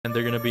and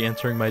they're gonna be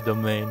entering my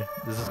domain.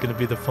 This is gonna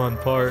be the fun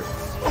part.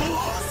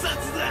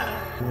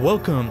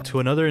 Welcome to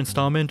another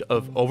installment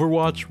of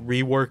Overwatch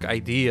Rework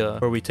Idea,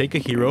 where we take a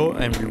hero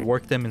and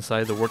rework them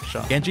inside the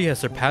workshop. Genji has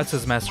surpassed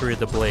his mastery of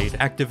the blade,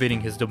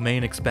 activating his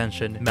domain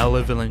expansion,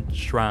 Malevolent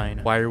Shrine.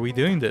 Why are we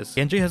doing this?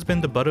 Genji has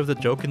been the butt of the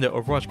joke in the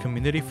Overwatch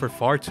community for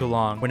far too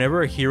long.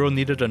 Whenever a hero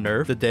needed a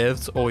nerf, the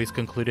devs always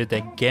concluded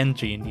that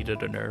Genji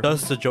needed a nerf.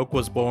 Thus, the joke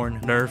was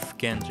born, nerf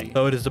Genji.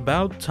 So it is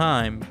about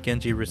time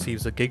Genji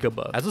receives a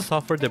gigabuff. As a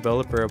software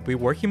developer, I'll be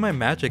working my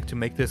magic to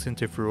make this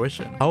into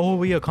fruition. How will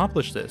we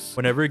accomplish this?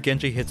 Whenever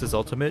Genji hits his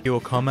ultimate, he will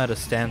come at a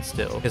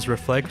standstill. His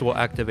reflect will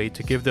activate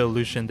to give the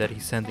illusion that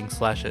he's sending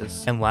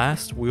slashes. And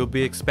last, we will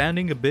be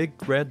expanding a big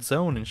red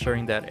zone,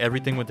 ensuring that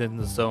everything within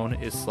the zone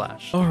is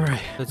slashed.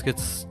 Alright, let's get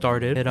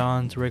started. Head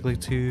on directly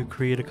to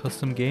create a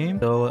custom game.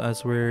 So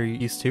as we're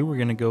used to, we're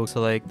gonna go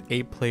select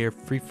 8-player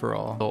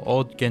free-for-all. So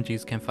all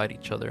Genjis can fight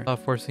each other.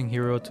 Forcing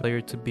hero to player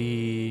to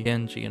be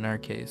Genji in our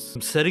case.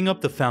 I'm setting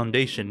up the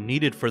foundation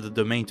needed for the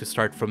domain to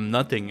start from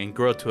nothing and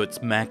grow to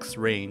its max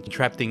range,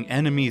 trapping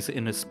enemies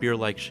in a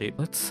spear-like shape.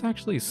 Let's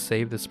actually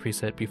save this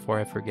preset before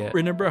I forget.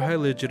 Remember how I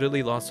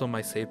legitimately lost all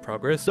my save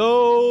progress?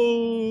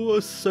 No,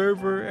 a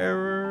server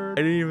error.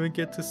 I didn't even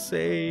get to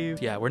save.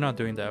 Yeah, we're not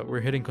doing that. We're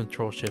hitting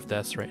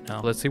Control-Shift-S right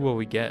now. Let's see what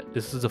we get.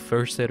 This is the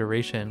first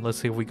iteration. Let's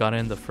see if we got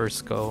in the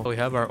first go. We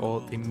have our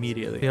ult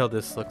immediately. See how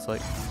this looks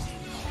like.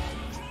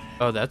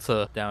 Oh, that's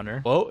a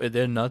downer. Well, it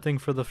did nothing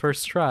for the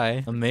first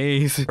try.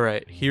 Amazing. All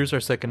right, here's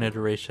our second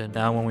iteration.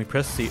 Now, when we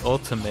press the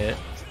ultimate,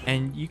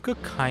 and you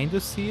could kind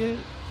of see it,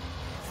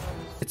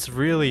 it's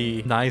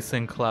really nice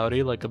and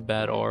cloudy, like a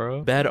bad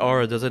aura. Bad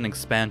aura doesn't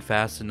expand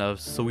fast enough,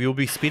 so we will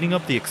be speeding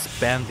up the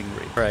expanding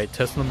rate. All right,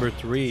 test number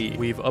 3.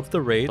 We've upped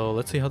the rate, so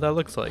let's see how that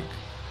looks like.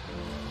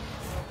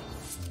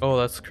 Oh,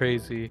 that's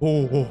crazy.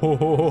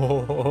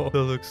 Oh, that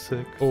looks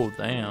sick. Oh,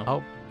 damn.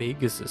 How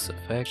big is this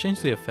effect? Change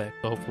the effect.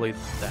 Hopefully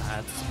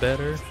that's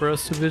better for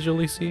us to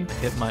visually see.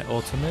 Hit my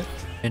ultimate.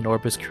 An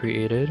orb is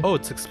created. Oh,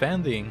 it's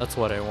expanding. That's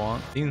what I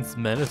want. Seems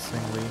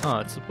menacingly. Oh,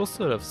 it's supposed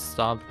to have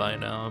stopped by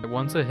now.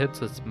 Once it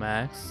hits its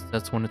max,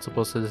 that's when it's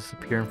supposed to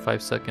disappear in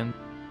 5 seconds.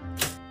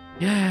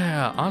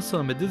 Yeah,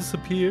 awesome. It did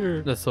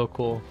disappear. That's so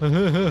cool.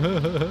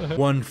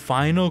 One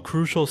final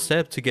crucial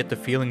step to get the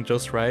feeling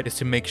just right is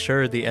to make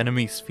sure the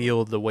enemies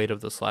feel the weight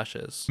of the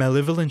slashes.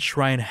 Malevolent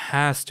Shrine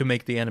has to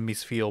make the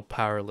enemies feel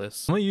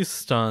powerless. I'm gonna use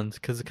stunned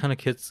because it kind of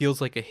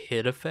feels like a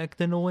hit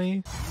effect in a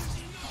way.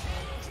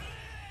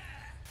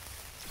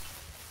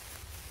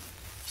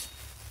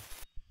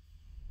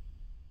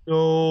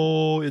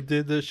 No, it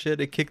did this shit.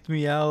 It kicked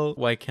me out.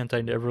 Why can't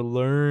I never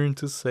learn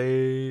to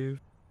save?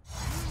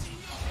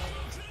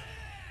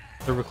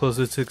 Server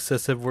closer to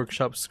excessive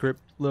workshop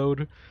script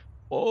load.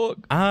 Oh,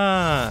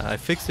 I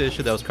fixed the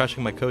issue that was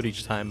crashing my code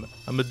each time.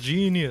 I'm a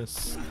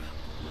genius.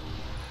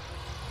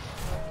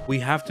 We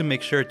have to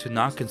make sure to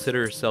not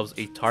consider ourselves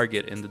a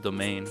target in the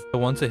domain. So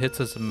once it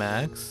hits us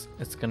max,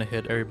 it's gonna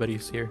hit everybody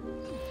who's here.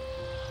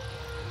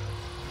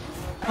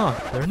 Huh,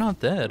 they're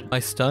not dead. My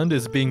stunned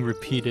is being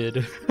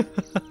repeated.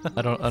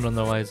 I don't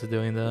know why it's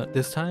doing that.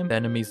 This time, the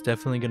enemy's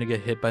definitely gonna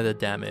get hit by the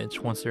damage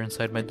once they're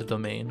inside my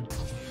domain.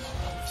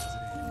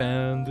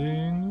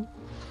 Expanding.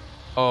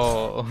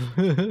 Oh,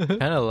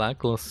 kind of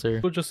lackluster.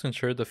 We'll just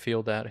ensure the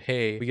feel that,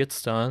 hey, we get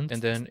stunned,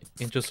 and then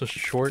in just a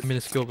short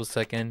minuscule of a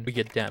second, we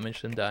get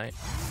damaged and die.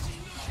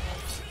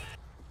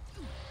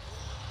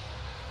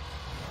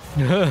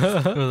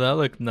 Well, that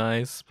looked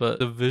nice, but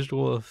the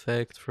visual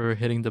effect for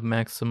hitting the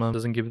maximum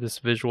doesn't give this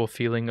visual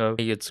feeling of,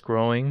 hey, it's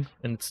growing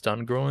and it's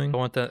done growing. I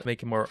want that to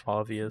make it more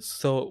obvious.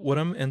 So what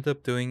I'm end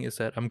up doing is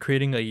that I'm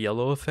creating a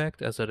yellow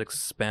effect as it's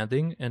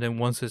expanding, and then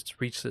once it's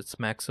reached its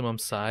maximum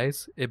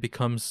size, it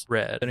becomes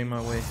red. Getting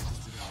my way.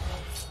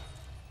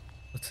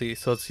 Let's see,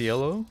 so it's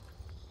yellow.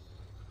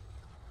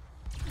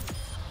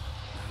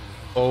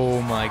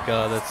 Oh my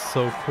god, that's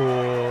so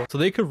cool. So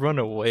they could run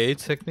away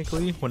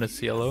technically when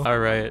it's yellow. All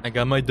right, I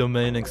got my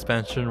domain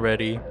expansion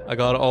ready. I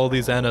got all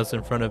these Annas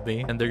in front of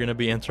me, and they're gonna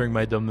be entering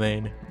my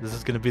domain. This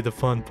is gonna be the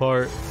fun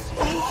part.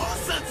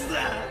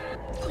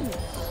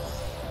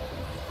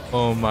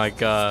 Oh my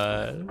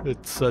god,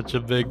 it's such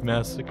a big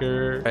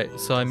massacre. All right,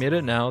 so I made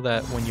it now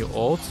that when you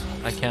ult,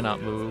 I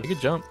cannot move. I can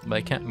jump, but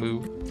I can't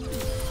move.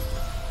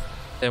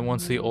 And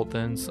once the ult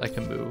ends, I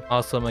can move.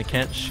 Awesome, I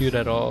can't shoot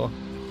at all.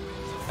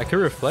 I could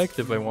reflect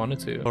if I wanted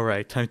to.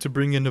 Alright, time to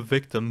bring in a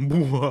victim.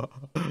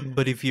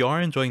 But if you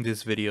are enjoying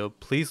this video,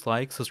 please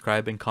like,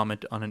 subscribe, and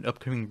comment on an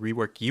upcoming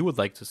rework you would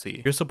like to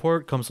see. Your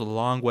support comes a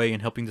long way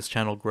in helping this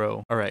channel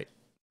grow. Alright,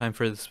 time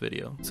for this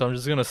video. So I'm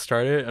just gonna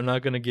start it. I'm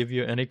not gonna give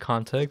you any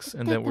context,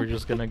 and then we're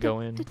just gonna go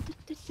in.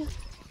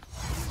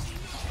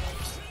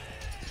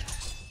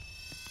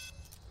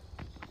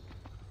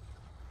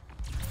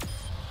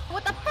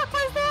 What the fuck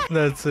was that?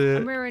 That's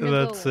it.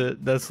 That's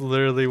it. That's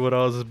literally what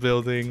I was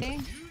building. Okay.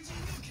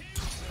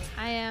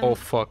 I am. Oh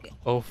fuck.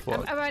 Oh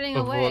fuck. I'm running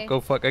oh away. Fuck. Oh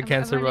fuck. I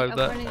can't survive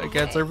that. I can't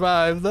away.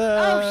 survive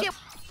that. Oh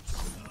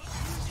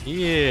shit.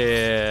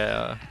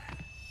 Yeah.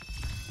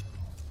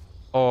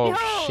 Oh Yo.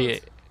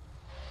 shit.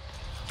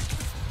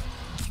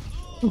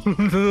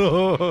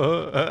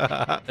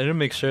 I need to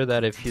make sure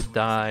that if you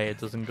die, it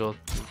doesn't go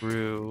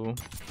through.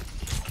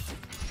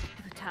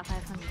 Top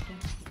 500.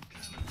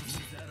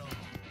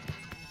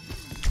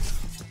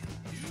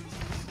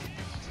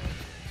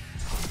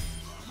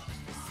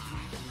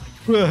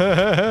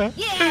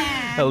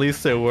 Yeah! At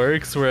least it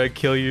works where I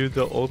kill you,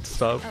 the ult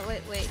stuff. Oh,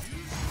 wait.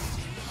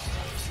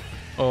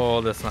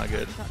 Oh, that's not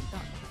good. Don't.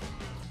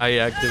 I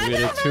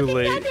activated too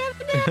late.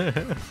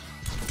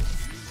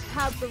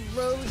 How the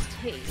road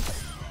taste.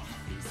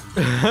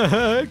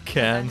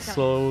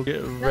 Cancel.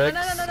 Get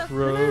Rex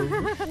road.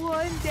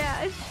 One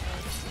dash.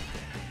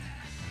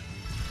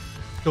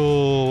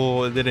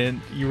 Oh, it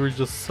didn't. You were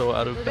just so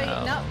out of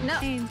bounds.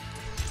 No.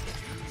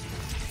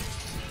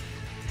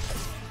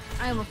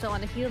 I almost don't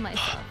want to heal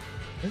myself.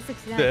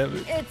 69. Damn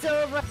it. It's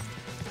over.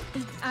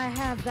 I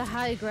have the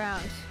high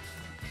ground.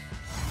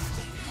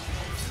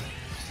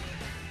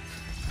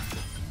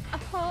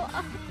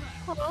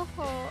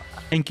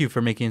 Thank you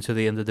for making it to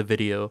the end of the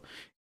video.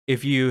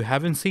 If you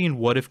haven't seen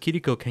What If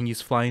Kiriko Can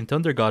Use Flying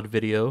Thunder God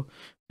video,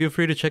 feel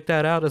free to check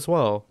that out as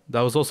well.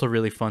 That was also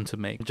really fun to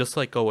make. Just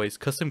like always,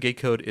 custom gate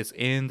code is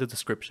in the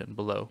description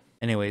below.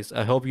 Anyways,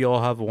 I hope you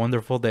all have a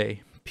wonderful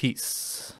day. Peace.